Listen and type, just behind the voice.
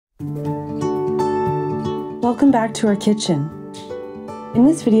Welcome back to our kitchen. In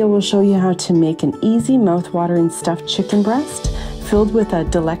this video, we'll show you how to make an easy mouth-watering stuffed chicken breast filled with a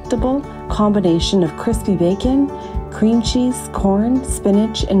delectable combination of crispy bacon, cream cheese, corn,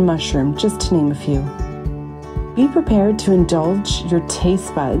 spinach, and mushroom, just to name a few. Be prepared to indulge your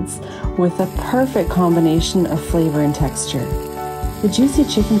taste buds with a perfect combination of flavor and texture. The juicy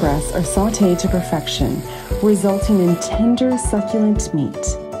chicken breasts are sautéed to perfection, resulting in tender, succulent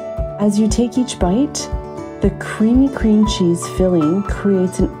meat. As you take each bite, the creamy cream cheese filling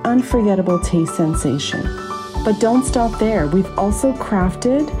creates an unforgettable taste sensation. But don't stop there. We've also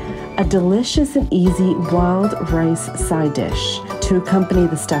crafted a delicious and easy wild rice side dish to accompany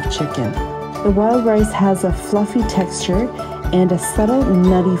the stuffed chicken. The wild rice has a fluffy texture and a subtle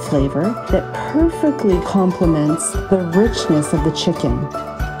nutty flavor that perfectly complements the richness of the chicken.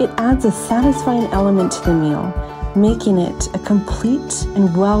 It adds a satisfying element to the meal, making it a complete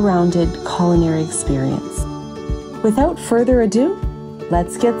and well-rounded culinary experience. Without further ado,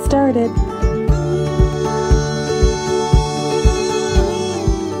 let's get started.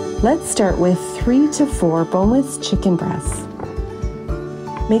 Let's start with 3 to 4 boneless chicken breasts.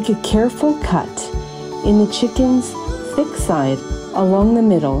 Make a careful cut in the chicken's thick side along the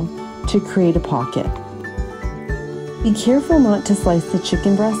middle to create a pocket. Be careful not to slice the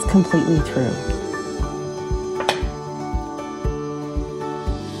chicken breast completely through.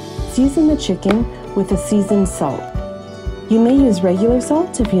 Season the chicken with a seasoned salt. You may use regular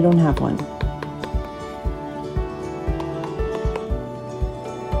salt if you don't have one.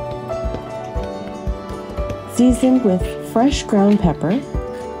 Season with fresh ground pepper.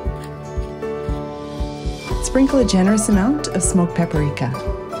 Sprinkle a generous amount of smoked paprika.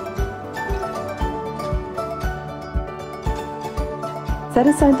 Set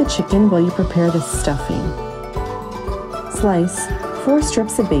aside the chicken while you prepare the stuffing. Slice 4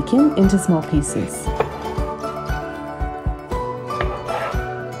 strips of bacon into small pieces.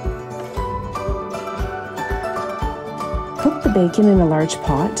 Cook the bacon in a large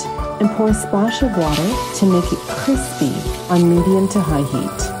pot and pour a splash of water to make it crispy on medium to high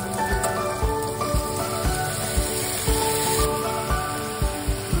heat.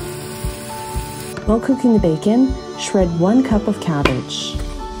 While cooking the bacon, shred 1 cup of cabbage.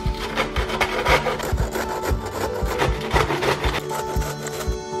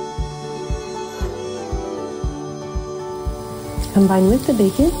 Combine with the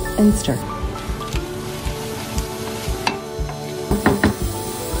bacon and stir.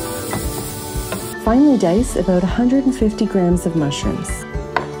 Finely dice about 150 grams of mushrooms.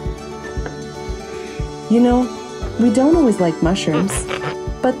 You know, we don't always like mushrooms,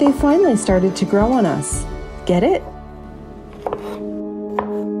 but they finally started to grow on us. Get it?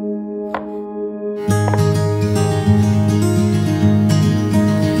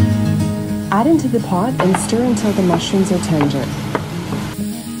 Add into the pot and stir until the mushrooms are tender.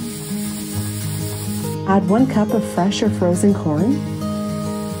 Add 1 cup of fresh or frozen corn.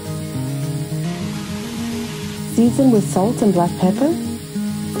 Season with salt and black pepper.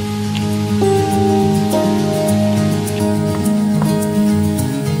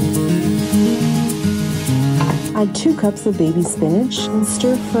 Add 2 cups of baby spinach and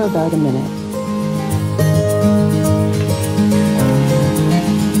stir for about a minute.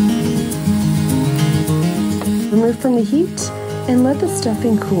 Remove from the heat and let the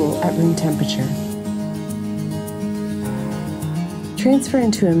stuffing cool at room temperature. Transfer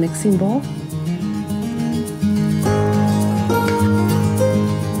into a mixing bowl.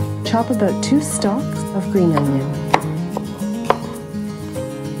 Chop about 2 stalks of green onion.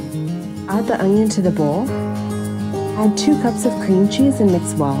 Add the onion to the bowl. Add 2 cups of cream cheese and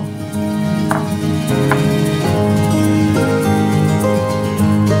mix well.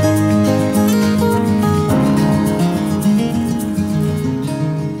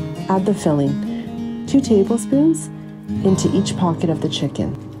 Add the filling, 2 tablespoons, into each pocket of the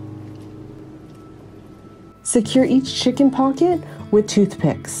chicken. Secure each chicken pocket with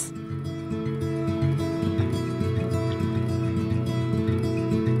toothpicks.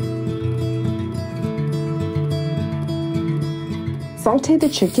 Sauté the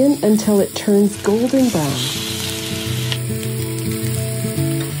chicken until it turns golden brown.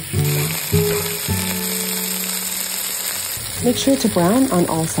 Make sure to brown on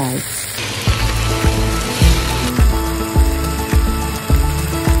all sides.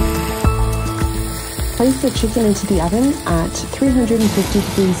 Place the chicken into the oven at 350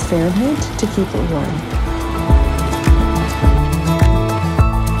 degrees Fahrenheit to keep it warm.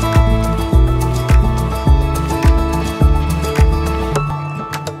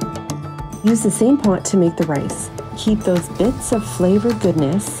 Use the same pot to make the rice. keep those bits of flavored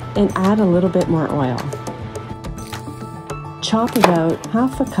goodness and add a little bit more oil. Chop about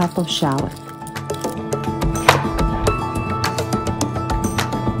half a cup of shallot.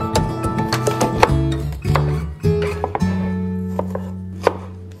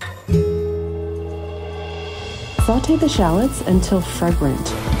 Sauté the shallots until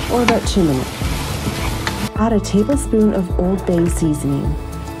fragrant, or about 2 minutes. Add a tablespoon of Old Bay seasoning.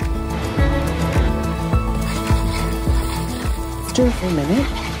 Stir for a minute.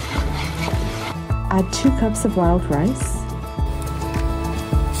 Add 2 cups of wild rice.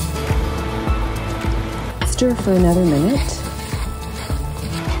 Stir for another minute.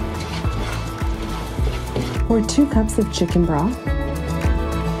 Pour 2 cups of chicken broth.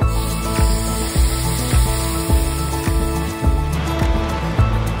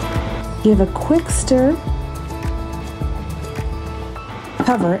 Give a quick stir.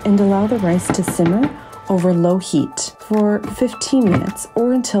 Cover and allow the rice to simmer over low heat for 15 minutes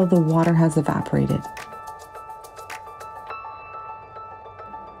or until the water has evaporated.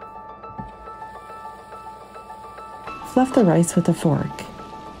 Fluff the rice with a fork.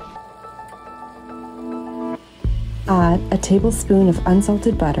 Add a tablespoon of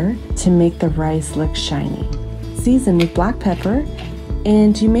unsalted butter to make the rice look shiny. Season with black pepper,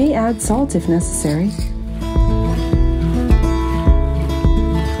 and you may add salt if necessary.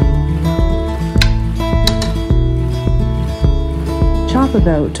 Chop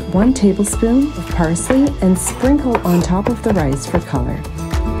about 1 tablespoon of parsley and sprinkle on top of the rice for color.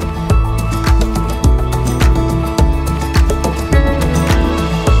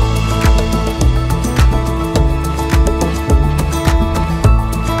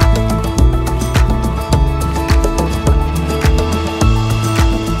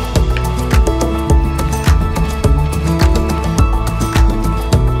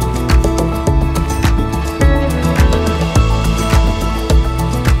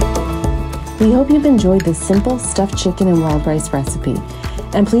 We hope you've enjoyed this simple stuffed chicken and wild rice recipe.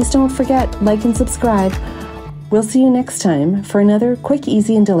 And please don't forget, like and subscribe. We'll see you next time for another quick,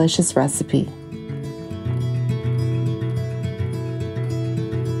 easy, and delicious recipe.